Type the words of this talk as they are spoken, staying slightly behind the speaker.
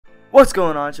What's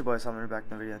going on? It's your boy Simon back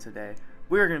in the video today.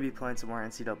 We are going to be playing some more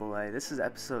NCAA. This is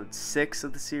episode 6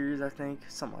 of the series, I think.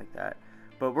 Something like that.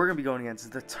 But we're going to be going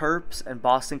against the Terps and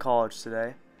Boston College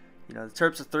today. You know, the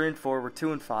Terps are 3-4. We're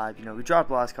 2-5. You know, we dropped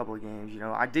the last couple of games. You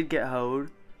know, I did get hoed.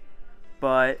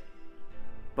 But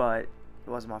it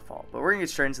wasn't my fault. But we're going to get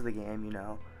straight into the game, you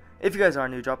know. If you guys are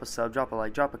new, drop a sub, drop a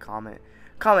like, drop a comment.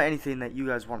 Comment anything that you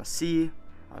guys want to see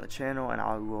on the channel, and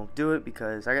I will do it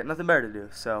because I got nothing better to do.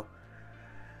 So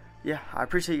yeah, I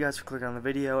appreciate you guys for clicking on the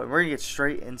video, and we're going to get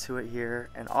straight into it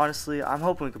here. And honestly, I'm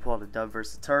hoping we can pull out a dub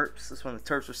versus the Terps. This is when the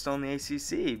Terps were still in the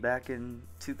ACC back in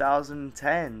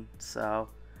 2010, so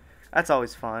that's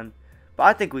always fun. But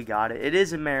I think we got it. It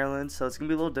is in Maryland, so it's going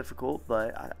to be a little difficult,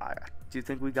 but I do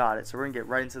think we got it. So we're going to get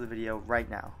right into the video right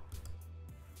now.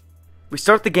 We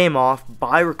start the game off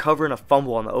by recovering a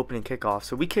fumble on the opening kickoff.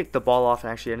 So we kicked the ball off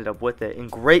and actually ended up with it in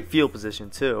great field position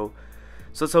too.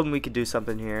 So let's hope we could do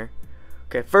something here.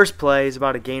 Okay, first play is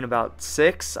about a gain about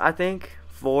 6, I think.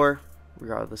 4,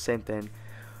 regardless, same thing.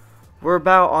 We're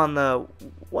about on the,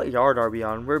 what yard are we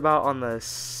on? We're about on the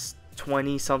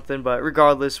 20 something, but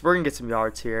regardless, we're going to get some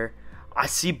yards here. I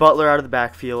see Butler out of the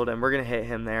backfield, and we're going to hit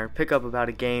him there. Pick up about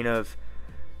a gain of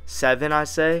 7, I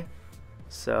say.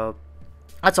 So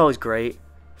that's always great.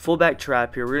 Fullback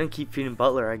trap here. We're going to keep feeding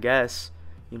Butler, I guess.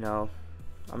 You know,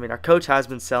 I mean, our coach has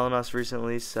been selling us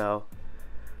recently, so.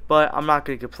 But I'm not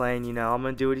going to complain, you know. I'm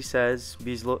going to do what he says.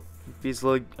 He's a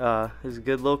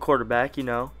good little quarterback, you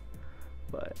know.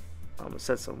 But I'm going to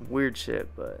set some weird shit.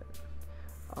 But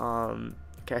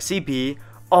okay, I see B.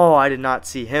 Oh, I did not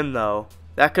see him, though.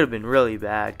 That could have been really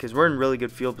bad because we're in really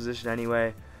good field position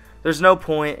anyway. There's no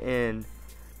point in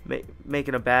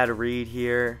making a bad read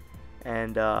here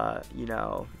and, you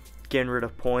know, getting rid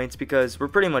of points because we're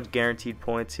pretty much guaranteed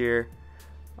points here.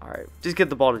 Alright, just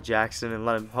get the ball to Jackson and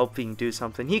let him hope he can do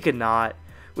something. He could not.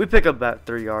 We pick up about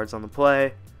 3 yards on the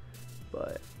play.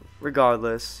 But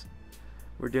regardless,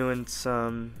 we're doing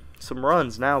some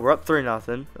runs now. We're up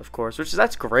 3-0, of course,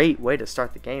 that's a great way to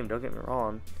start the game, don't get me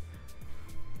wrong.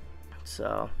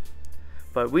 So,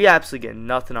 but we absolutely get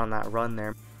nothing on that run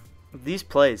there. These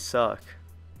plays suck.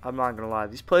 I'm not going to lie.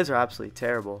 These plays are absolutely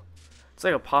terrible. It's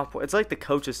like a pop. It's like the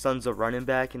coach's son's a running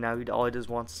back, and now all he just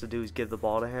wants to do is give the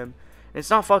ball to him. And it's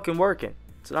not fucking working.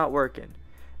 It's not working.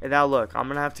 And now look, I'm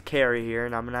going to have to carry here,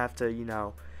 and I'm going to have to, you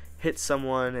know, hit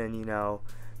someone and, you know,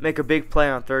 make a big play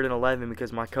on 3rd and 11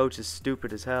 because my coach is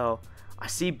stupid as hell. I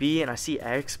see B and I see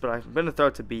X, but I'm going to throw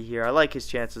it to B here. I like his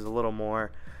chances a little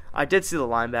more. I did see the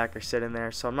linebacker sitting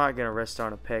there, so I'm not going to risk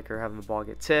throwing a pick or having the ball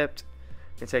get tipped.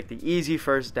 Can take the easy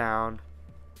first down.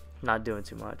 Not doing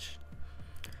too much.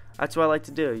 That's what I like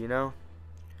to do, you know.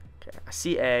 Okay, I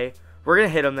see A. We're going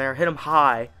to hit him there. Hit him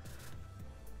high.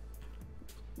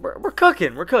 We're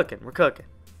cooking. We're cooking. We're cooking.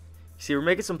 You see, we're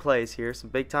making some plays here. Some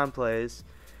big-time plays.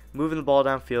 Moving the ball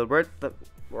downfield.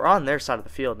 We're on their side of the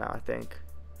field now, I think.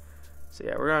 So,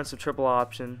 yeah, we're going on some triple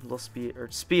option. Little speed. Or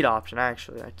speed option,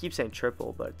 actually. I keep saying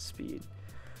triple, but it's speed.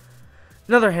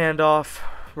 Another handoff.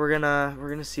 We're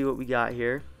gonna see what we got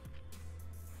here.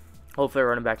 Hopefully our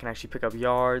running back can actually pick up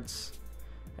yards.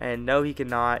 And no, he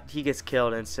cannot. He gets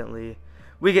killed instantly.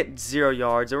 We get 0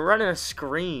 yards. And we're running a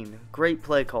screen. Great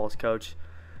play calls, coach.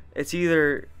 It's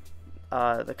either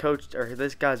the coach or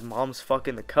this guy's mom's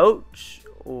fucking the coach,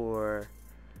 or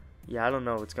yeah, I don't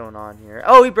know what's going on here.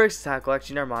 Oh, he breaks the tackle.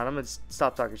 Actually, never mind. I'm gonna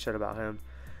stop talking shit about him.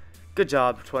 Good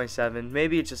job, 27.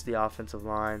 Maybe it's just the offensive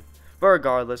line, but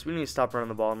regardless, we need to stop running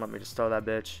the ball and let me just throw that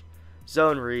bitch.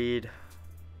 Zone read.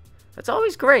 That's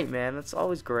always great, man. That's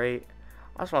always great.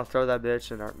 I just want to throw that bitch,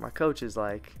 and my coach is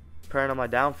like praying on my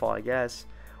downfall, I guess.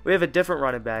 We have a different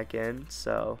running back in,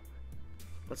 so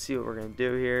let's see what we're going to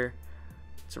do here.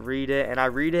 Let's read it, and I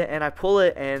read it, and I pull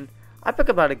it, and I pick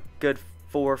about a good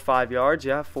 4 or 5 yards.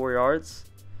 Yeah, 4 yards.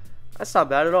 That's not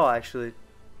bad at all, actually.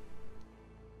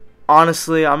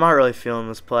 Honestly, I'm not really feeling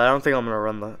this play. I don't think I'm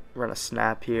going to run a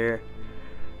snap here.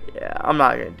 Yeah, I'm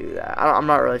not going to do that. I'm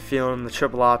not really feeling the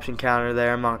triple option counter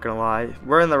there. I'm not going to lie.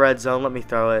 We're in the red zone. Let me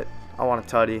throw it. I want a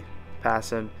tutty.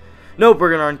 Passing. Nope, we're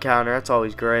going to run counter. That's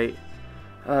always great.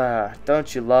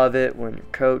 Don't you love it when your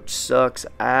coach sucks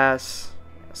ass?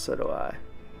 So do I.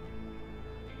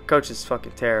 Coach is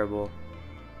fucking terrible.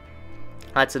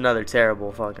 That's another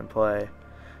terrible fucking play.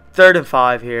 3rd and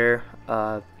 5 here.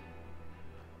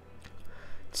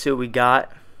 See what we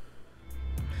got.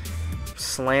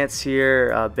 Slants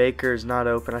here. Baker's not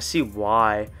open. I see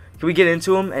why. Can we get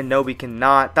into him? And no, we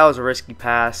cannot. That was a risky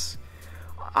pass.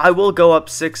 I will go up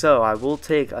 6-0. I will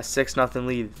take a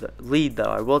 6-0 lead, though.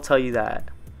 I will tell you that.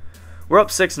 We're up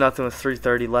 6-0 with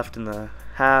 3:30 left in the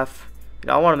half. You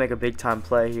know, I want to make a big-time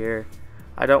play here.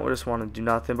 I don't just want to do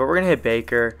nothing, but we're going to hit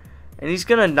Baker. And he's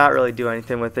going to not really do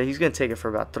anything with it. He's going to take it for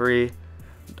about 3.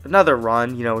 Another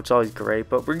run, you know, which is always great.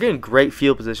 But we're getting great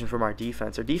field position from our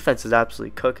defense. Our defense is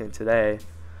absolutely cooking today.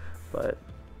 But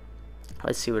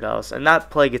let's see what else. And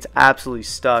that play gets absolutely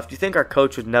stuffed. You think our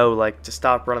coach would know, like, to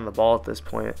stop running the ball at this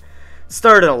point. It's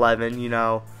 3rd and 11, you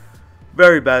know.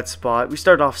 Very bad spot. We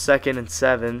started off 2nd and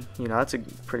 7. You know, that's a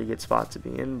pretty good spot to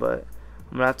be in. But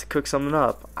I'm going to have to cook something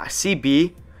up. I see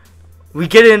B. We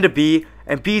get it into B.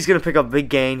 And B's going to pick up a big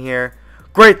gain here.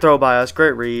 Great throw by us.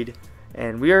 Great read.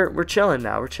 And we're chilling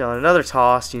now. We're chilling. Another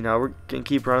toss. You know, we're going to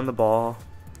keep running the ball.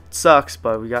 It sucks,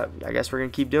 but I guess we're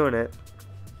going to keep doing it.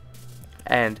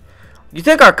 And you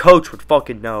think our coach would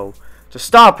fucking know to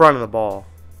stop running the ball.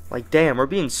 Like, damn, we're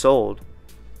being sold.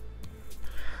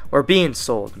 We're being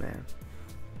sold, man.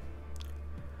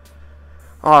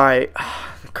 Alright,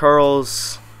 the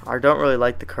curls. I don't really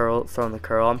like the curl, throwing the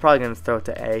curl. I'm probably going to throw it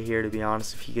to A here, to be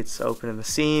honest, if he gets open in the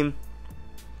seam.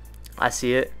 I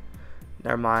see it.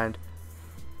 Never mind.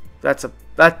 That's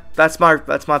my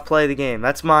play of the game.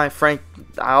 That's my Frank.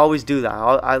 I always do that.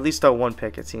 I at least throw 1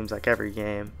 pick, it seems like, every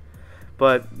game.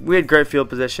 But we had great field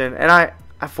position, and I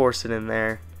forced it in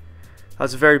there. That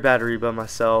was a very bad read by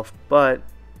myself, but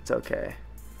it's okay.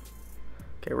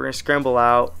 Okay, we're going to scramble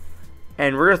out,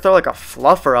 and we're going to throw like a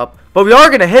fluffer up. But we are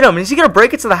going to hit him. Is he going to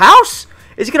break it to the house?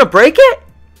 Is he going to break it?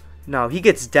 No, he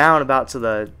gets down about to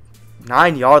the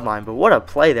 9-yard line. But what a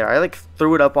play there. I like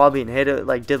threw it up while being hit. It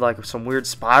like did like some weird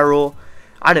spiral.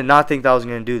 I did not think that I was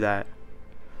going to do that.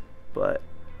 But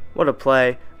what a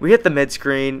play. We hit the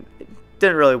mid-screen. It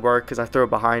didn't really work because I threw it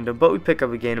behind him. But we pick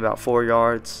up a gain about 4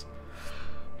 yards.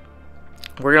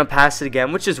 We're going to pass it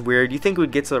again, which is weird. You think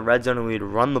we'd get to the red zone and we'd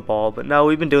run the ball. But no,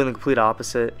 we've been doing the complete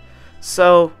opposite.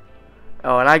 So,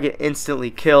 oh, and I get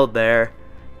instantly killed there.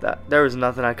 There was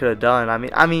nothing I could have done.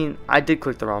 I mean, I did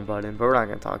click the wrong button, but we're not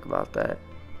going to talk about that.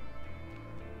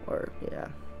 Or, yeah.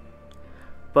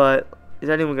 But is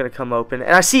anyone going to come open?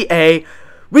 And I see A.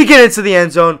 We get into the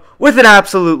end zone with an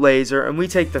absolute laser, and we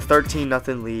take the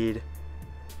 13-0 lead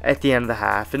at the end of the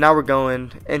half. And now we're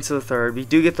going into the third. We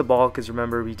do get the ball because,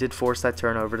 remember, we did force that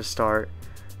turnover to start.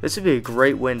 This would be a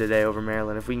great win today over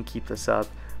Maryland if we can keep this up.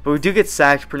 But we do get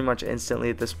sacked pretty much instantly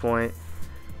at this point.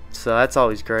 So that's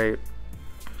always great.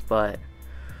 But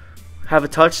have a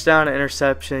touchdown, an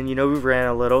interception. You know, we ran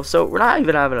a little. So we're not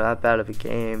even having that bad of a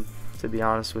game, to be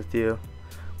honest with you.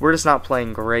 We're just not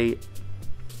playing great.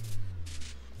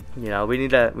 You know, we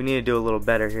need to do a little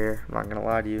better here. I'm not going to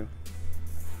lie to you.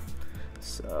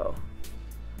 So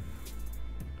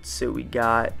let's see what we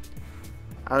got.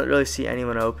 I don't really see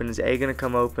anyone open. Is A going to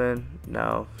come open?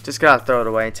 No. Just got to throw it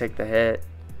away and take the hit.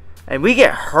 And we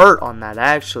get hurt on that,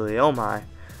 actually. Oh, my.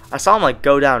 I saw him, like,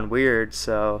 go down weird,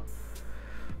 so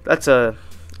that's a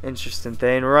interesting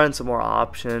thing. We're running some more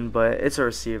option, but it's a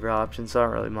receiver option, so I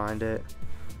don't really mind it.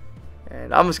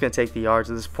 And I'm just going to take the yards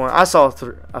at this point. I saw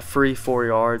a free 4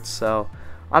 yards, so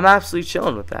I'm absolutely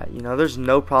chilling with that. You know, there's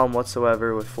no problem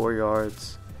whatsoever with 4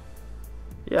 yards.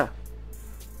 Yeah.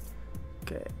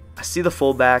 Okay. I see the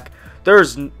fullback.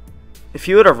 If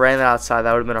he would have ran that outside,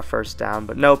 that would have been a first down,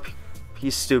 but nope.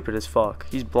 He's stupid as fuck.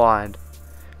 He's blind.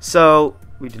 So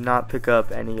we did not pick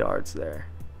up any yards there.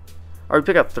 Or we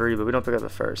pick up 3, but we don't pick up the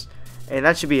first. And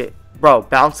that should be it. Bro,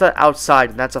 bounce that outside,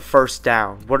 and that's a first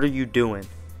down. What are you doing?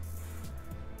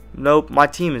 Nope, my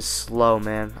team is slow,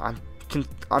 man.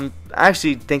 I'm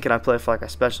actually thinking I play for like a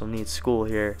special needs school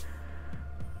here.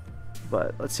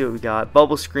 But let's see what we got.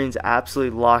 Bubble screen's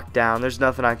absolutely locked down. There's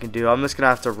nothing I can do. I'm just going to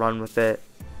have to run with it.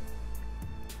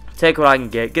 Take what I can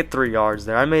get. Get 3 yards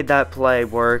there. I made that play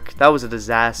work. That was a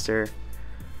disaster.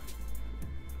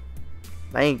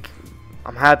 I'm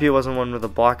happy it wasn't one with the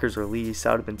blockers release.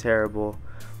 That would have been terrible.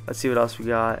 Let's see what else we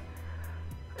got.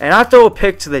 And I throw a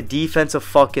pick to the defensive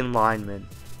fucking lineman.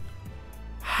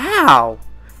 How?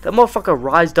 That motherfucker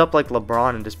rised up like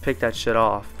LeBron and just picked that shit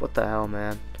off. What the hell,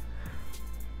 man?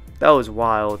 That was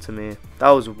wild to me. That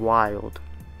was wild.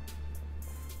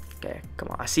 Okay, come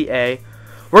on. I see A.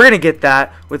 We're going to get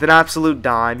that with an absolute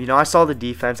dime. You know, I saw the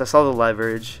defense. I saw the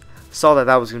leverage. Saw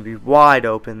that was going to be wide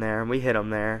open there, and we hit him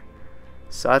there.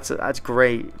 So that's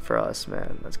great for us,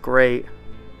 man. That's great.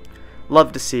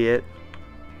 Love to see it.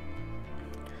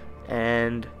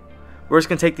 And we're just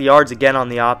going to take the yards again on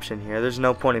the option here. There's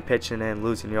no point in pitching in and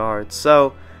losing yards.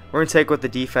 So we're going to take what the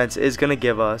defense is going to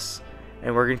give us,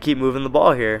 and we're going to keep moving the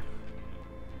ball here.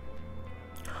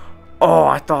 Oh,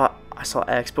 I thought I saw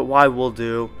X, but Y will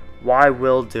do. Y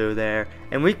will do there.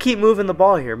 And we keep moving the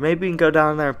ball here. Maybe we can go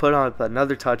down there and put on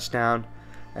another touchdown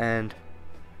and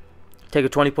take a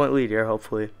 20-point lead here,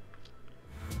 hopefully.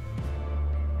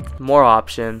 More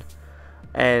option.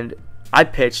 And I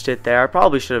pitched it there. I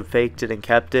probably should have faked it and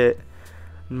kept it.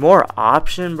 More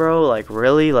option, bro. Like,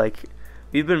 really? Like,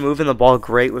 we've been moving the ball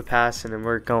great with passing, and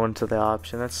we're going to the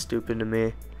option. That's stupid to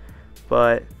me.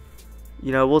 But,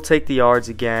 you know, we'll take the yards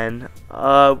again.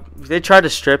 They tried to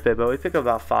strip it, but we pick up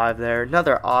about 5 there.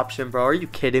 Another option, bro. Are you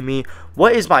kidding me?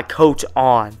 What is my coach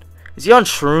on? Is he on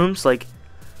shrooms? Like,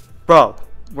 bro,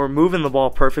 we're moving the ball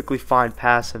perfectly fine,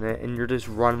 passing it, and you're just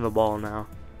running the ball now.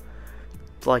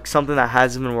 It's like something that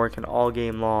hasn't been working all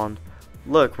game long.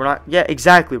 Look, we're not. Yeah,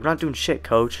 exactly. We're not doing shit,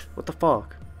 coach. What the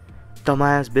fuck?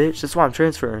 Dumbass bitch. That's why I'm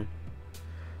transferring.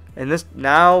 And this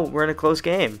now we're in a close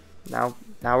game. Now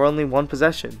we're only 1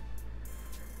 possession.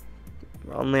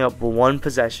 We're only up 1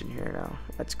 possession here now.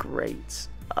 That's great.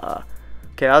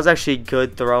 Okay, that was actually a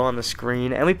good throw on the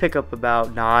screen, and we pick up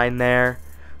about 9 there.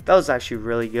 That was actually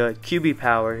really good. QB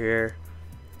power here.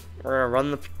 We're gonna run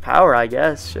the power, I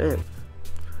guess. Shit.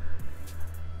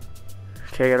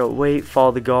 Okay, I gotta wait,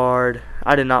 follow the guard.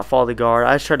 I did not follow the guard.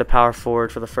 I just tried to power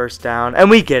forward for the first down, and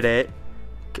we get it.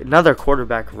 Another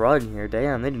quarterback run here.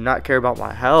 Damn, they do not care about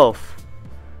my health.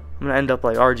 I'm gonna end up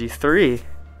like RG3.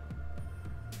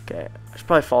 Okay, I should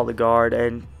probably follow the guard,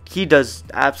 and he does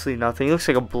absolutely nothing. He looks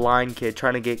like a blind kid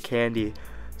trying to get candy,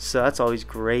 so that's always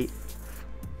great.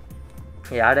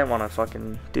 Yeah, I didn't want to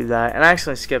fucking do that, and I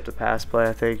actually skipped a pass play,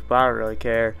 I think, but I don't really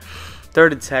care.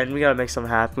 3rd and 10, we gotta make something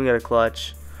happen. We gotta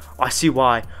clutch. Oh, I see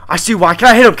why. I see why. Can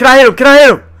I hit him? Can I hit him? Can I hit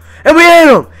him? And we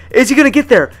hit him! Is he gonna get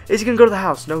there? Is he gonna go to the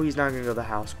house? No, he's not gonna go to the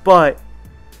house, but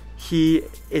he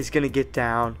is gonna get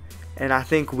down, and I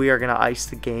think we are gonna ice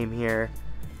the game here.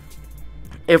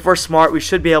 If we're smart, we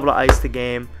should be able to ice the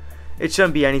game. It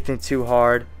shouldn't be anything too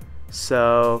hard.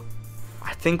 So,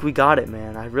 I think we got it,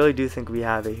 man. I really do think we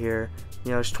have it here. You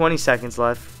know, there's 20 seconds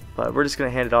left, but we're just going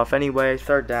to hand it off anyway.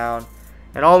 3rd down.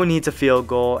 And all we need is a field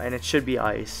goal, and it should be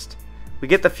iced. We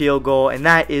get the field goal, and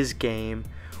that is game.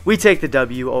 We take the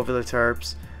W over the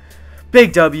Terps.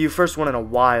 Big W, first one in a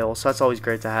while, so that's always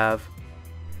great to have.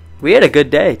 We had a good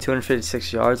day.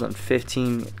 256 yards on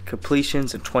 15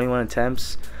 completions and 21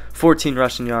 attempts. 14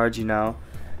 rushing yards, you know.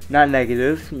 Not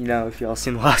negative, you know, if y'all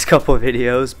seen the last couple of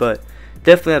videos, but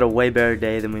definitely had a way better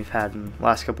day than we've had in the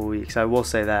last couple of weeks. I will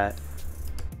say that.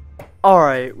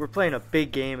 Alright, we're playing a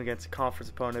big game against a conference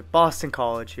opponent, Boston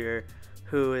College here,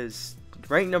 who is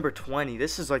ranked number 20.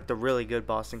 This is like the really good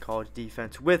Boston College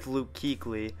defense with Luke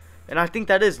Kuechly. And I think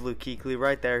that is Luke Kuechly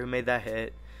right there who made that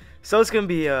hit. So it's going to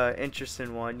be an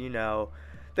interesting one, you know.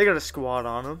 They got a squad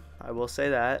on them, I will say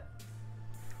that.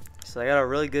 So they got a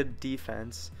really good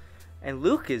defense. And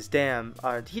Luke is damn,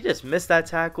 he just missed that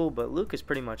tackle, but Luke is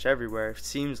pretty much everywhere, it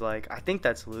seems like. I think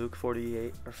that's Luke,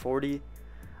 48 or 40.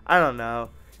 I don't know.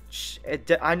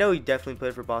 I know he definitely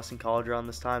played for Boston College around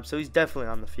this time, so he's definitely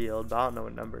on the field, but I don't know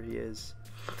what number he is.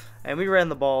 And we ran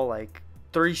the ball like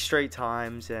 3 straight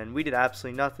times, and we did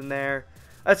absolutely nothing there.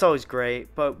 That's always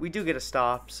great, but we do get a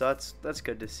stop, so that's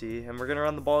good to see. And we're going to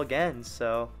run the ball again,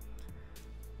 so.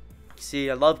 See,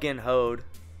 I love getting hoed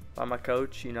by my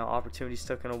coach, you know, opportunities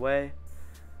taken away.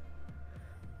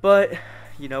 But,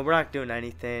 you know, we're not doing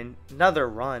anything. Another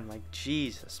run, like,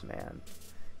 Jesus, man.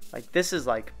 Like, this is,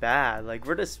 like, bad. Like,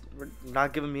 we're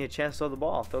not giving me a chance to throw the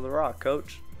ball. Throw the rock,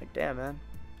 coach. Like, damn, man.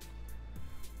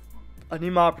 I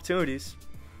need my opportunities.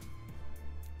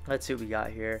 Let's see what we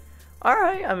got here.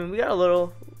 Alright, I mean, we got a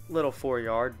little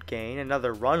 4-yard gain.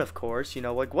 Another run, of course. You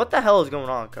know, like, what the hell is going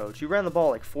on, coach? You ran the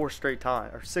ball, like, 6 straight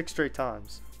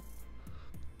times.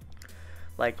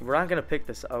 Like, we're not going to pick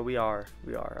this. Oh, we are.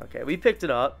 Okay, we picked it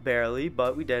up, barely,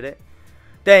 but we did it.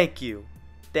 Thank you.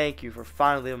 Thank you for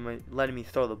finally letting me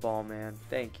throw the ball, man.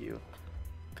 Thank you.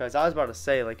 Because I was about to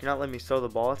say, like, you're not letting me throw the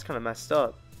ball. That's kind of messed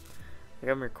up.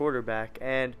 Like, I'm your quarterback.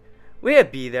 And we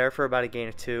had B there for about a gain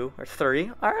of 2 or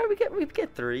 3. All right, we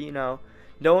get 3, you know.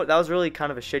 No, that was really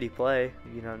kind of a shitty play.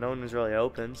 You know, no one was really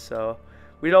open. So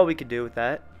we did all we could do with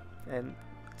that. And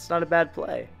it's not a bad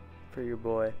play for your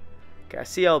boy. Okay,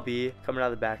 CLB coming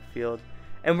out of the backfield.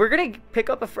 And we're going to pick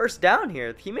up a first down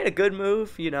here. He made a good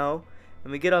move, you know.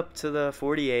 And we get up to the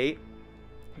 48.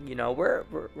 You know, we're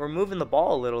moving the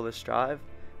ball a little this drive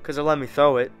because they're letting me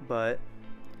throw it. But,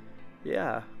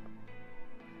 yeah.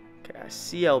 Okay,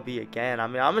 CLB again. I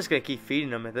mean, I'm just going to keep feeding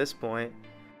them at this point.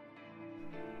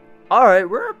 Alright,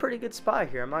 we're in a pretty good spot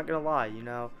here. I'm not going to lie, you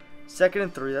know. 2nd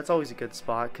and 3, that's always a good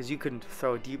spot because you can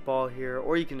throw a deep ball here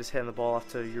or you can just hand the ball off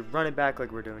to your running back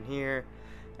like we're doing here.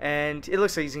 And it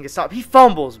looks like he's going to get stopped. He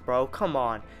fumbles, bro. Come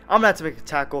on. I'm going to have to make a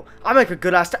tackle. I make a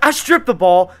good ass I strip the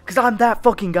ball because I'm that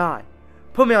fucking guy.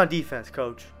 Put me on defense,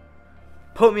 coach.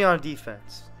 Put me on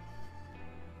defense.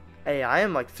 Hey, I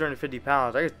am like 350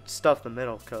 pounds. I get stuff in the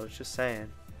middle, coach. Just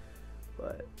saying.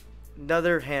 But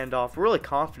another handoff. We're really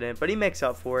confident, but he makes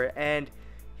up for it. And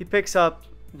he picks up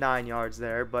 9 yards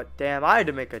there. But damn, I had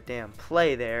to make a damn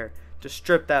play there to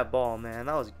strip that ball, man.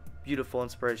 That was a beautiful,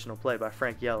 inspirational play by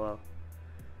Frank Yellow.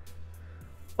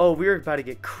 Oh, we were about to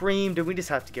get creamed, and we just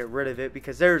have to get rid of it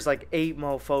because there's like 8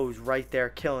 mofos right there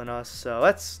killing us. So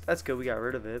that's good. We got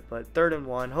rid of it. But 3rd and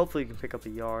 1. Hopefully we can pick up a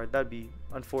yard. That'd be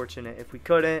unfortunate if we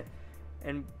couldn't.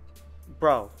 And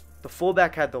bro, the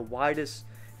fullback had the widest.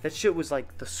 That shit was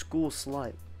like the school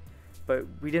slut. But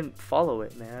we didn't follow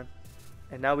it, man.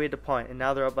 And now we had to punt, and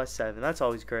now they're up by 7. That's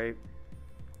always great.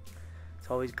 It's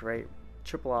always great.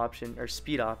 Triple option or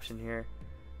speed option here.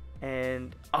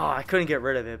 And, I couldn't get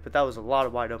rid of it, but that was a lot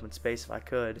of wide open space if I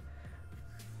could.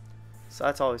 So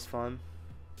that's always fun.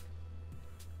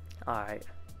 Alright.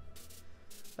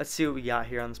 Let's see what we got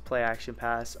here on this play action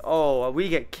pass. Oh, we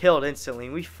get killed instantly.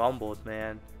 We fumbled,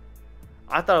 man.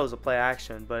 I thought it was a play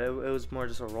action, but it was more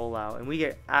just a rollout. And we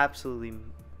get absolutely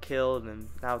killed, and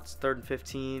now it's 3rd and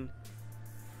 15.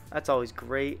 That's always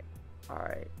great.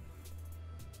 Alright.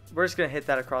 We're just going to hit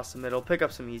that across the middle, pick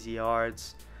up some easy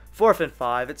yards. 4th and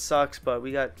 5. It sucks, but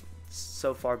we got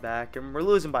so far back, and we're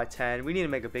losing by 10. We need to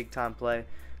make a big-time play.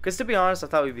 Because, to be honest, I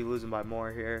thought we'd be losing by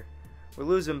more here. We're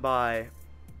losing by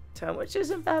 10, which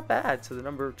isn't that bad to the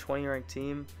number 20 ranked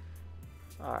team.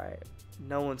 Alright.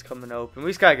 No one's coming open. We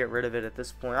just got to get rid of it at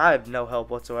this point. I have no help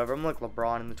whatsoever. I'm like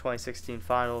LeBron in the 2016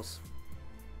 finals.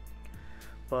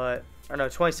 But, or no,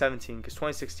 2017, because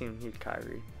 2016 he had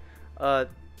Kyrie.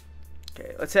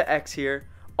 Okay, let's hit X here.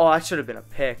 Oh, that should have been a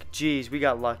pick. Jeez, we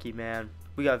got lucky, man.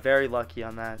 We got very lucky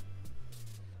on that.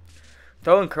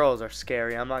 Throwing curls are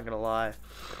scary, I'm not going to lie.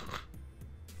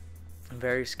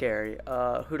 Very scary.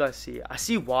 Who do I see? I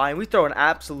see Y, and we throw an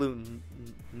absolute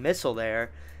missile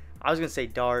there. I was going to say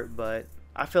dart, but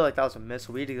I feel like that was a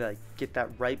missile. We had to like get that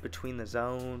right between the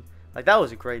zone. Like, that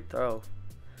was a great throw.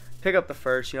 Pick up the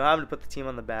first, having to put the team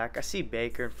on the back. I see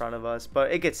Baker in front of us,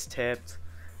 but it gets tipped.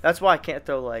 That's why I can't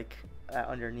throw like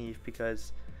underneath,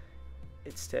 because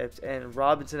it's tipped. And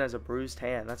Robinson has a bruised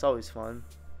hand. That's always fun.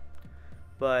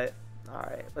 But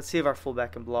alright, let's see if our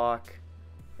fullback can block.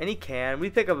 And he can. We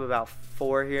pick up about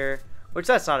 4 here, which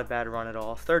that's not a bad run at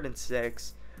all. 3rd and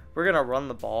 6. We're gonna run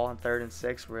the ball on 3rd and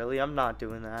 6. Really, I'm not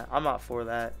doing that. I'm not for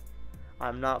that.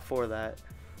 I'm not for that.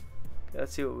 Okay,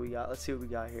 let's see what we got. Let's see what we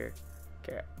got here.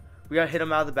 Okay, we gotta hit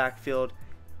him out of the backfield.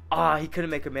 He couldn't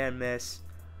make a man miss.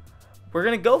 We're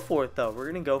going to go for it, though.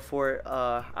 We're going to go for it.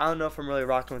 I don't know if I'm really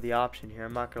rocking with the option here.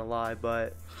 I'm not going to lie,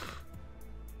 but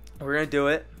we're going to do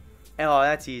it. Oh,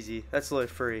 that's easy. That's literally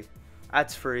free.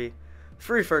 That's free.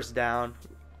 Free first down.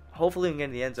 Hopefully we can get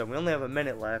in the end zone. We only have a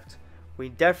minute left. We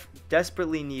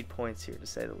desperately need points here, to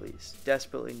say the least.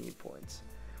 Desperately need points.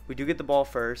 We do get the ball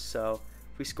first, so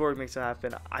if we score, it makes it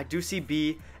happen. I do see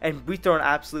B, and we throw an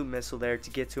absolute missile there to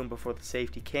get to him before the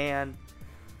safety can.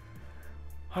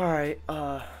 All right,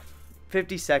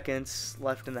 50 seconds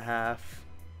left in the half.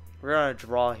 We're on a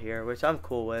draw here, which I'm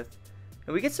cool with.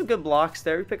 And we get some good blocks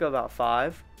there. We pick up about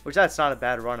 5, which that's not a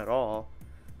bad run at all.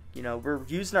 We're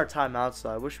using our timeouts, so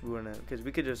I wish we wouldn't, because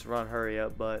we could just run hurry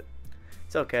up, but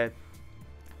it's okay.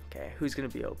 Okay, who's going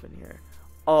to be open here?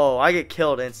 Oh, I get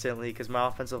killed instantly because my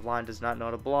offensive line does not know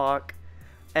how to block.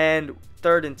 And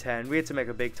 3rd and 10. We had to make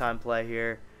a big-time play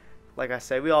here. Like I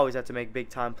said, we always have to make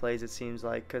big-time plays, it seems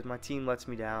like, because my team lets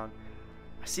me down.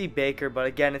 I see Baker, but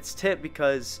again, it's tipped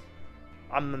because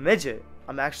I'm a midget.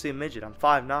 I'm actually a midget. I'm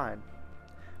 5'9".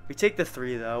 We take the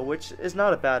 3, though, which is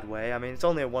not a bad way. I mean, it's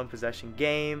only a 1-possession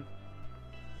game.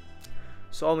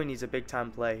 So all we need is a big-time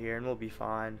play here, and we'll be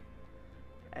fine.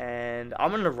 And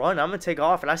I'm going to run. I'm going to take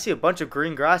off, and I see a bunch of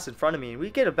green grass in front of me. And we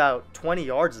get about 20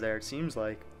 yards there, it seems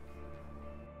like.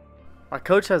 My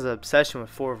coach has an obsession with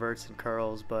 4 verts and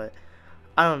curls, but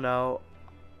I don't know.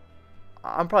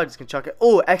 I'm probably just going to chuck it.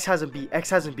 Oh, X hasn't beat. X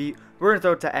hasn't beat. We're going to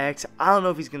throw it to X. I don't know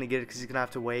if he's going to get it because he's going to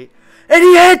have to wait. And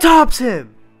he head tops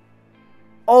him.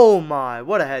 Oh, my.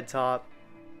 What a head top.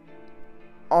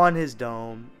 On his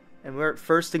dome. And we're at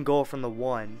 1st and goal from the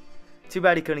 1. Too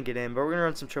bad he couldn't get in, but we're going to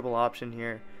run some triple option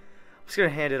here. I'm just going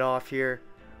to hand it off here.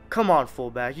 Come on,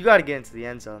 fullback. You got to get into the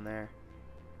end zone there.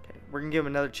 Okay, we're going to give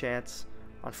him another chance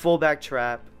on fullback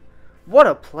trap. What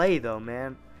a play, though,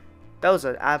 man. That was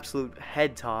an absolute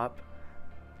head top.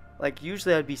 Like,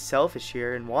 usually I'd be selfish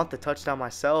here and want the touchdown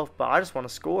myself, but I just want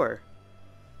to score.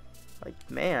 Like,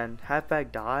 man,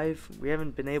 halfback dive. We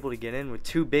haven't been able to get in with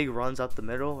 2 big runs up the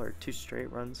middle, or 2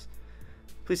 straight runs.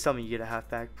 Please tell me you get a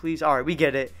halfback. Please. All right, we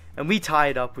get it. And we tie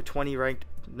it up with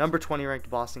number 20 ranked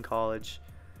Boston College.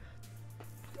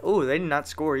 Oh, they did not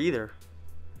score either.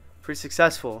 Pretty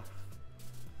successful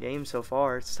game so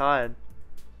far. It's tied.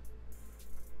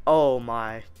 Oh,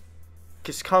 my.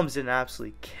 Just comes in and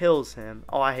absolutely kills him.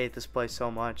 Oh, I hate this play so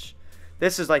much.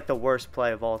 This is like the worst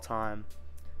play of all time.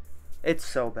 It's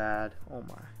so bad. Oh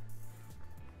my.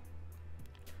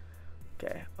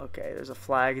 Okay, there's a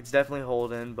flag. It's definitely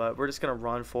holding, but we're just going to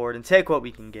run forward and take what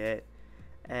we can get.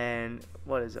 And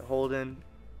what is it? Holding?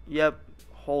 Yep,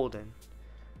 holding.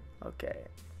 Okay.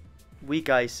 Weak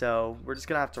ISO. We're just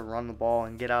going to have to run the ball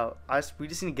and get out. We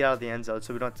just need to get out of the end zone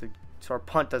so we don't have to, so our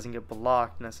punt doesn't get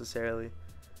blocked necessarily.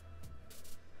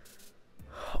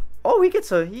 Oh, he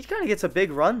kind of gets a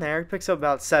big run there. He picks up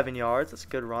about 7 yards. That's a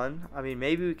good run. I mean,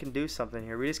 maybe we can do something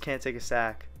here. We just can't take a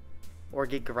sack or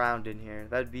get grounded here.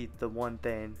 That'd be the one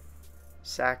thing.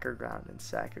 Sack or grounded.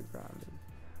 Sack or grounded.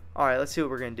 All right, let's see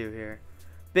what we're going to do here.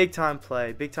 Big time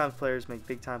play. Big time players make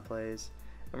big time plays.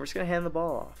 And we're just going to hand the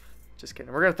ball off. Just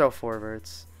kidding. We're going to throw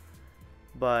forwards.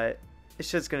 But it's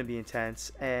just going to be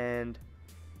intense. And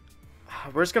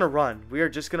we're just going to run. We are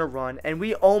just going to run. And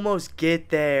we almost get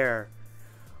there.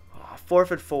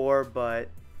 4th and 4, but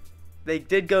they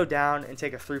did go down and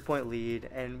take a 3-point lead.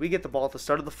 And we get the ball at the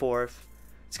start of the 4th.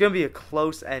 It's going to be a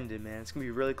close ending, man. It's going to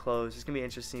be really close. It's going to be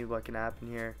interesting what can happen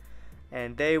here.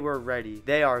 And they were ready.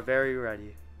 They are very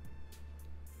ready.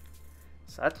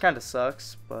 So that kind of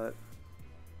sucks, but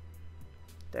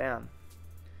damn.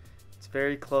 It's a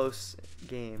very close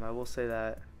game. I will say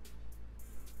that.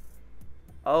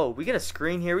 Oh, we get a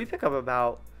screen here. We pick up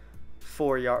about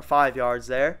 5 yards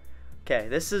there. Okay,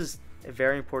 this is a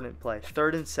very important play.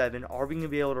 3rd and 7. Are we going to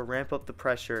be able to ramp up the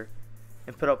pressure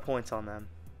and put up points on them?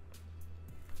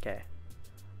 Okay.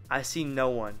 I see no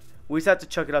one. We just have to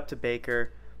chuck it up to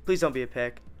Baker. Please don't be a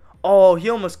pick. Oh, he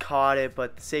almost caught it,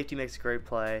 but the safety makes a great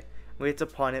play. We have to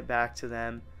punt it back to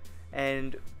them.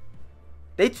 And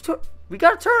we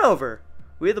got a turnover.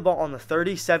 We had the ball on the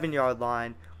 37-yard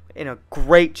line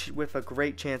with a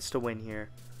great chance to win here.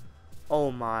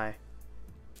 Oh my.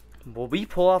 Will we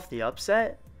pull off the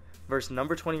upset versus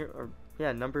number 20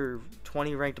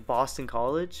 ranked Boston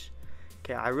College?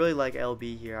 Okay, I really like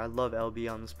LB here. I love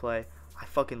LB on this play. I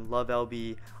fucking love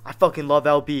LB. I fucking love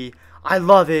LB. I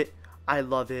love it. I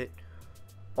love it.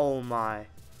 Oh my.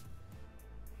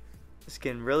 It's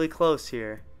getting really close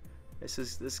here. This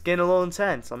is getting a little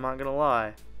intense. I'm not gonna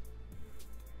lie.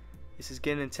 This is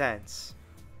getting intense.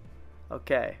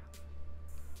 Okay.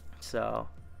 So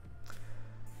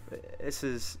this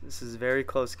is a very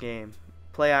close game.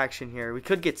 Play action here. We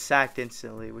could get sacked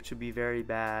instantly, which would be very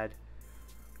bad.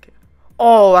 Okay.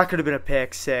 Oh, that could have been a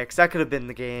pick 6. That could have been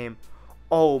the game.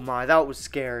 Oh my, that was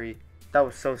scary. That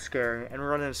was so scary. And we're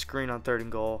running a screen on 3rd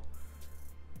and goal.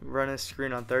 Running a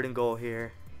screen on 3rd and goal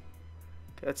here.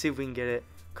 Okay, let's see if we can get it.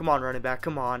 Come on, running back.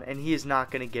 Come on. And he is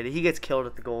not going to get it. He gets killed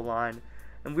at the goal line.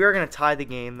 And we are going to tie the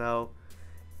game, though.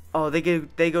 Oh, they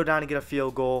go down and get a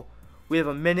field goal. We have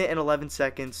 1 minute and 11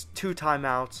 seconds, 2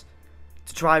 timeouts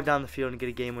to drive down the field and get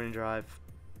a game-winning drive.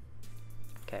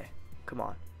 Okay, come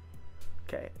on.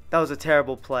 Okay, that was a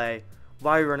terrible play.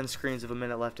 Why are we running screens with 1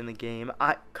 minute left in the game?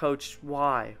 Coach,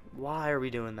 why? Why are we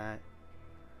doing that?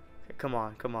 Okay, come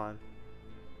on, come on.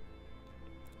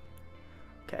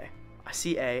 Okay, I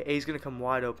see A. A's going to come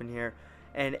wide open here.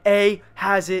 And A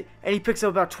has it, and he picks up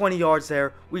about 20 yards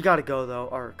there. We got to go, though.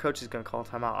 Our coach is going to call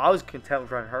timeout. I was content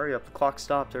with running hurry up. The clock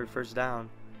stopped at 1st down.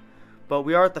 But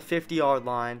we are at the 50-yard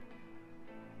line.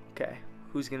 Okay,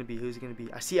 who's going to be? Who's going to be?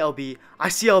 I see LB. I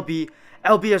see LB.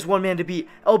 LB has 1 man to beat.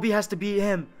 LB has to beat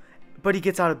him. But he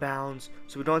gets out of bounds,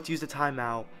 so we don't have to use the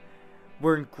timeout.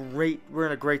 We're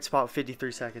in a great spot with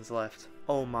 53 seconds left.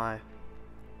 Oh, my.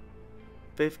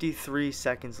 53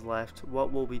 seconds left.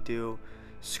 What will we do?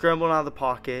 Scrambling out of the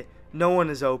pocket. No one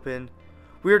is open.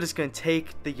 We're just going to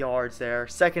take the yards there.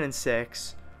 2nd and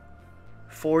 6.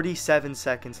 47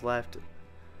 seconds left.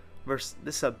 This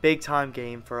is a big time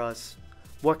game for us.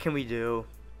 What can we do?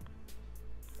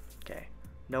 Okay.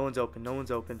 No one's open. No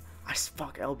one's open.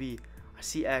 Fuck LB. I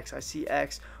see X. I see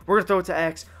X. We're going to throw it to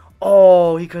X.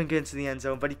 Oh, he couldn't get into the end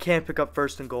zone, but he can't pick up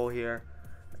 1st and goal here.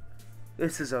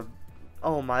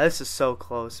 Oh my, this is so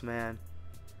close, man.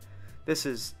 This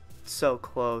is so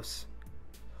close.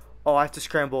 Oh, I have to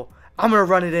scramble. I'm going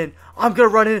to run it in. I'm going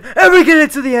to run it in. And we get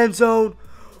into the end zone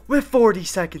with 40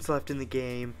 seconds left in the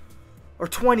game. Or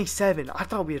 27. I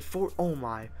thought we had 4. Oh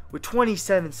my. With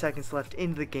 27 seconds left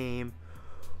in the game.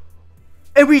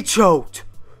 And we choked.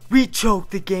 We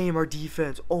choked the game, our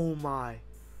defense. Oh my.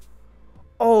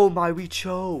 Oh my, we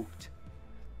choked.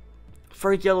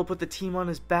 Frank Yellow put the team on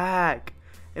his back.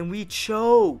 And we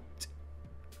choked.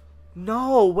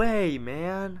 No way,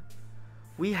 man.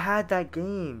 We had that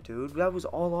game, dude. That was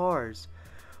all ours.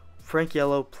 Frank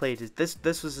Yellow played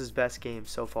this was his best game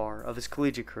so far of his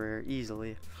collegiate career,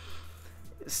 easily.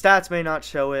 Stats may not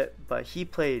show it, but he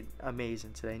played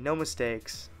amazing today. No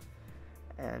mistakes.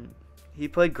 And he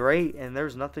played great, and there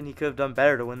was nothing he could have done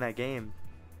better to win that game.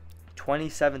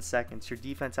 27 seconds. Your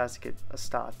defense has to get a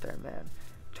stop there, man.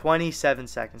 27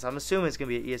 seconds. I'm assuming it's going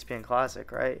to be an ESPN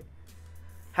Classic, right?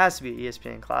 Has to be an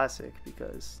ESPN Classic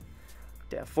because,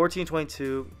 damn,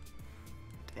 14-22.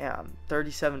 Damn,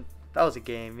 37. That was a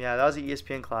game. Yeah, that was an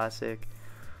ESPN Classic.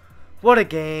 What a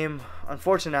game.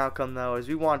 Unfortunate outcome, though, is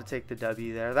we wanted to take the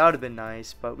W there. That would have been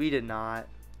nice, but we did not.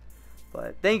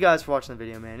 But thank you guys for watching the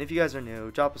video, man. If you guys are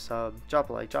new, drop a sub, drop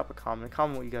a like, drop a comment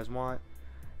what you guys want.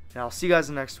 And I'll see you guys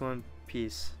in the next one.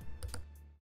 Peace.